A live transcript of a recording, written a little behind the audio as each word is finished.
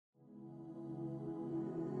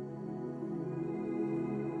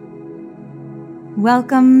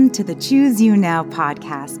Welcome to the Choose You Now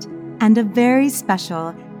podcast and a very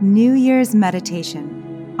special New Year's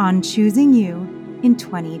meditation on choosing you in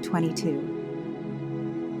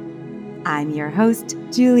 2022. I'm your host,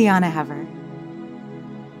 Juliana Hever.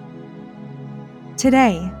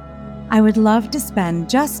 Today, I would love to spend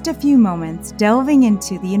just a few moments delving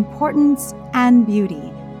into the importance and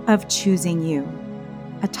beauty of choosing you,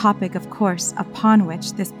 a topic, of course, upon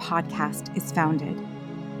which this podcast is founded.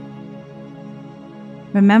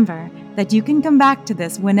 Remember that you can come back to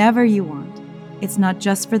this whenever you want. It's not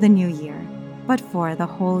just for the new year, but for the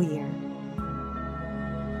whole year.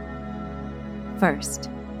 First,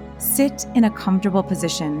 sit in a comfortable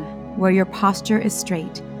position where your posture is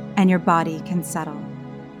straight and your body can settle.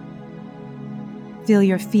 Feel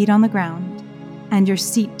your feet on the ground and your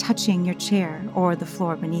seat touching your chair or the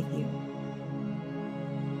floor beneath you.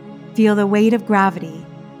 Feel the weight of gravity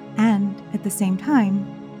and, at the same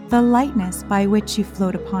time, the lightness by which you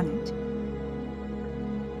float upon it.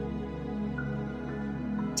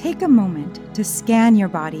 Take a moment to scan your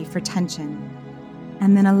body for tension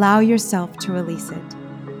and then allow yourself to release it.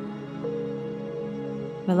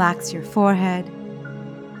 Relax your forehead,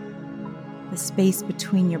 the space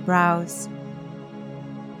between your brows,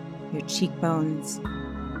 your cheekbones.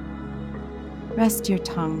 Rest your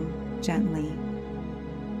tongue gently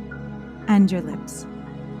and your lips.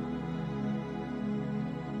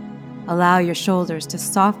 Allow your shoulders to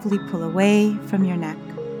softly pull away from your neck.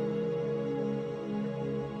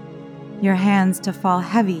 Your hands to fall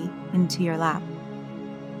heavy into your lap.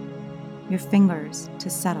 Your fingers to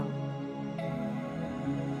settle.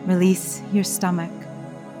 Release your stomach.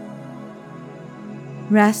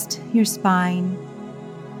 Rest your spine,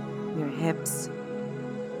 your hips,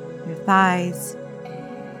 your thighs,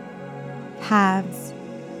 calves,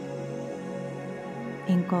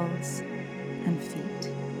 ankles, and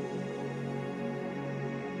feet.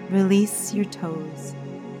 Release your toes.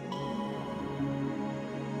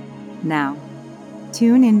 Now,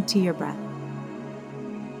 tune into your breath.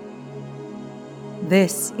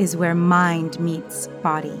 This is where mind meets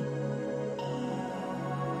body.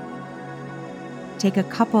 Take a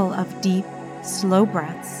couple of deep, slow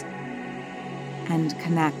breaths and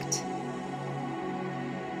connect.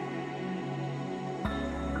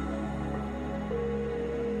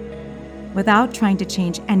 Without trying to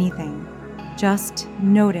change anything, just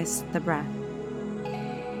notice the breath.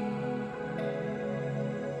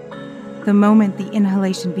 The moment the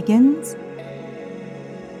inhalation begins,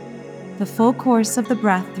 the full course of the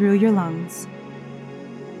breath through your lungs,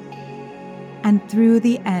 and through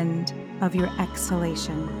the end of your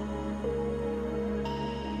exhalation.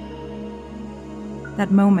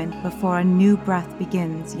 That moment before a new breath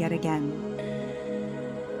begins yet again.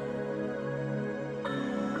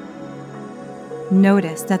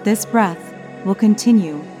 Notice that this breath will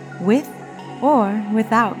continue with or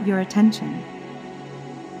without your attention.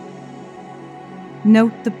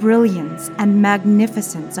 Note the brilliance and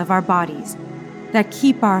magnificence of our bodies that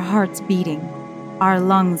keep our hearts beating, our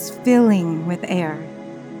lungs filling with air.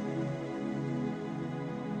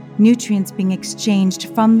 Nutrients being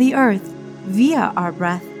exchanged from the earth via our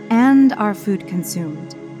breath and our food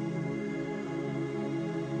consumed.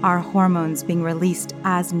 Our hormones being released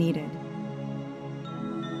as needed.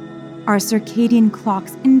 Our circadian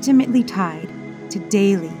clocks intimately tied to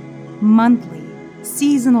daily, monthly,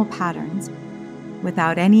 seasonal patterns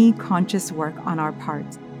without any conscious work on our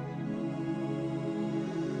part.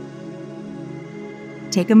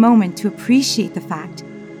 Take a moment to appreciate the fact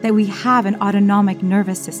that we have an autonomic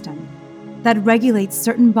nervous system that regulates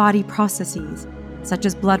certain body processes such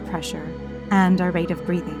as blood pressure and our rate of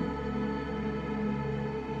breathing.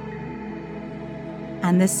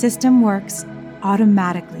 And this system works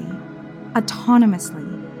automatically, autonomously,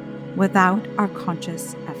 without our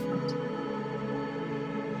conscious effort.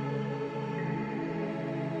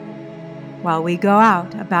 While we go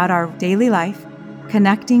out about our daily life,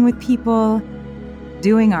 connecting with people,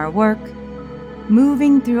 doing our work,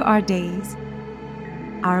 moving through our days,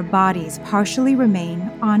 our bodies partially remain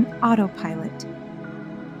on autopilot,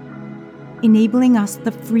 enabling us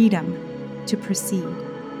the freedom to proceed.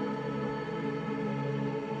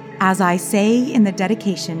 As I say in the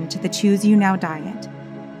dedication to the Choose You Now diet,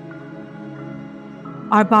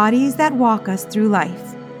 our bodies that walk us through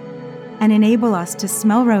life and enable us to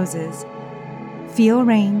smell roses, feel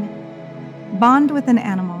rain, bond with an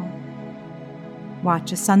animal,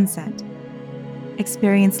 watch a sunset,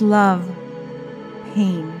 experience love,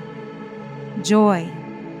 pain, joy,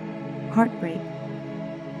 heartbreak,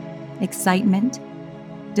 excitement,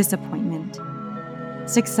 disappointment,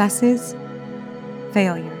 successes,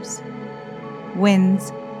 failures,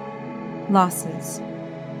 wins, losses,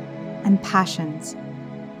 and passions.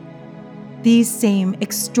 These same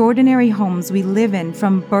extraordinary homes we live in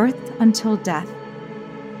from birth until death,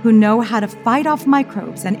 who know how to fight off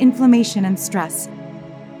microbes and inflammation and stress,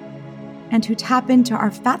 and who tap into our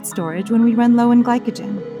fat storage when we run low in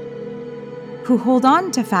glycogen, who hold on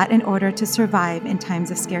to fat in order to survive in times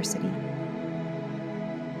of scarcity.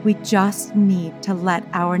 We just need to let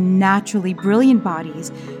our naturally brilliant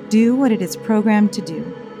bodies do what it is programmed to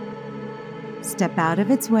do. Step out of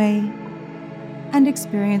its way and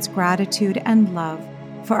experience gratitude and love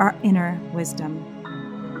for our inner wisdom.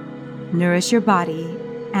 Nourish your body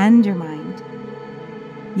and your mind.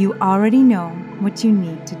 You already know what you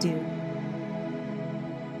need to do.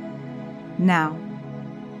 Now,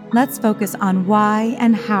 let's focus on why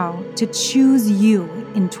and how to choose you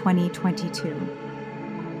in 2022.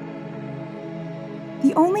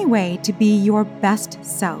 The only way to be your best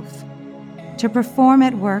self, to perform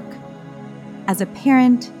at work, as a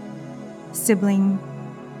parent, sibling,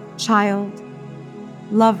 child,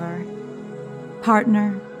 lover,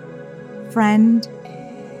 partner, friend,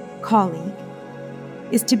 colleague,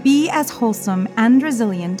 is to be as wholesome and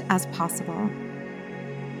resilient as possible.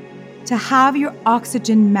 To have your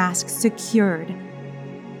oxygen mask secured.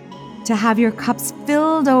 To have your cups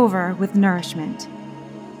filled over with nourishment.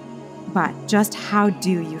 But just how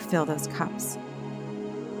do you fill those cups?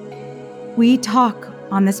 We talk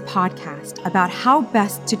on this podcast about how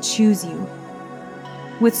best to choose you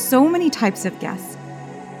with so many types of guests.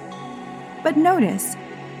 But notice,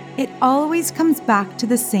 it always comes back to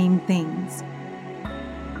the same things.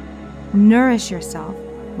 Nourish yourself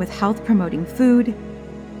with health-promoting food.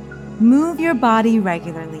 Move your body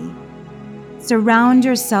regularly. Surround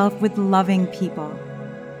yourself with loving people.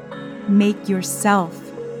 Make yourself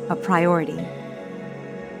a priority.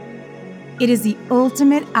 It is the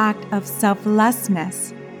ultimate act of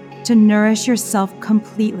selflessness to nourish yourself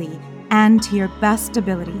completely and to your best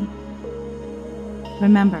ability.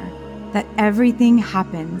 Remember that everything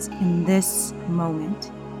happens in this moment.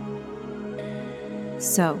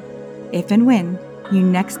 So, if and when you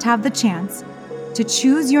next have the chance to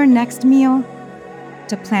choose your next meal,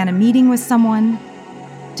 to plan a meeting with someone,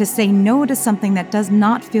 to say no to something that does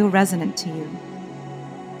not feel resonant to you,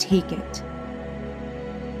 take it.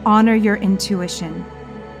 Honor your intuition,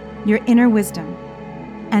 your inner wisdom,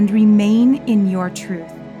 and remain in your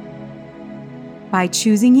truth. By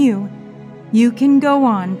choosing you, you can go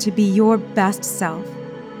on to be your best self,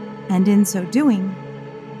 and in so doing,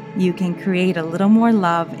 you can create a little more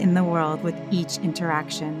love in the world with each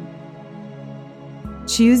interaction.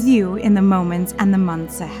 Choose you in the moments and the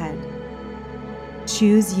months ahead.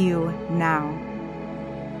 Choose you now.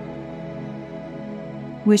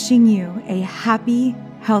 Wishing you a happy,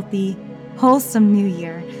 healthy, wholesome new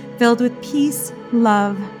year filled with peace,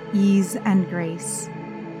 love, ease, and grace.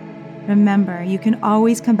 Remember, you can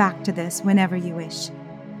always come back to this whenever you wish.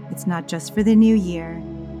 It's not just for the new year,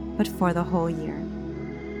 but for the whole year.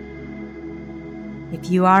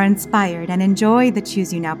 If you are inspired and enjoy the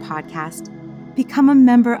Choose You Now podcast, become a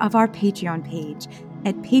member of our Patreon page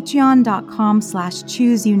at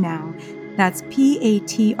patreon.com/chooseyounow. That's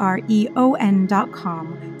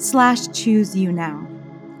patreon.com/chooseyounow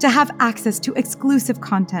to have access to exclusive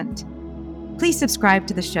content. Please subscribe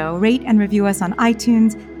to the show, rate and review us on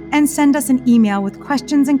iTunes, and send us an email with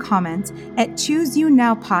questions and comments at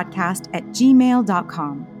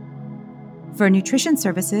chooseyounowpodcast@gmail.com. For nutrition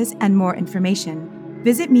services and more information,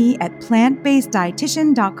 visit me at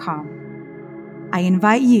plantbaseddietitian.com. I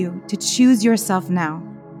invite you to choose yourself now,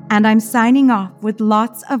 and I'm signing off with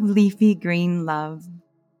lots of leafy green love.